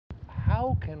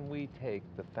how can we take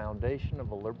the foundation of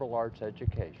a liberal arts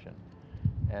education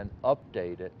and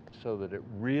update it so that it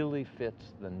really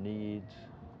fits the needs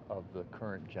of the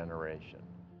current generation?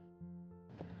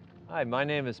 Hi, my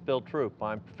name is Bill Throop.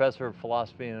 I'm professor of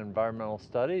philosophy and environmental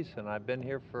studies, and I've been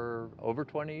here for over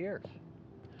 20 years.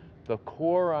 The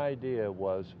core idea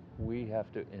was we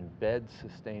have to embed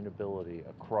sustainability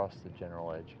across the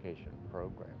general education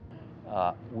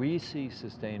program. We see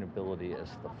sustainability as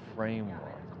the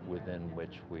framework within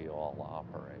which we all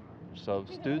operate. So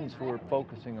students who are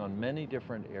focusing on many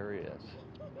different areas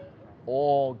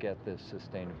all get this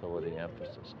sustainability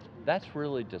emphasis. That's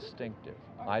really distinctive.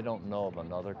 I don't know of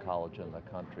another college in the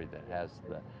country that has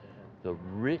the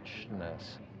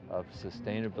richness of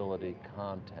sustainability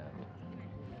content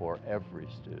for every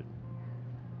student.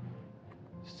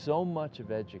 So much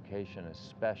of education is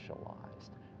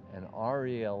specialized, and our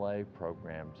ELA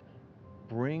programs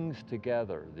brings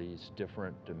together these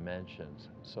different dimensions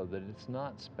so that it's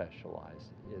not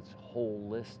specialized, it's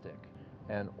holistic.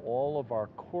 And all of our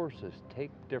courses take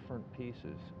different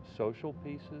pieces, social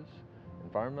pieces,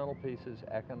 environmental pieces,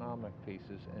 economic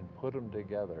pieces, and put them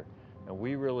together. And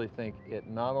we really think it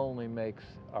not only makes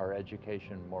our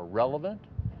education more relevant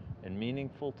and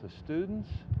meaningful to students,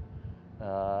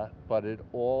 but it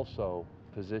also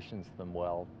positions them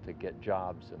well to get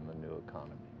jobs in the new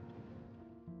economy.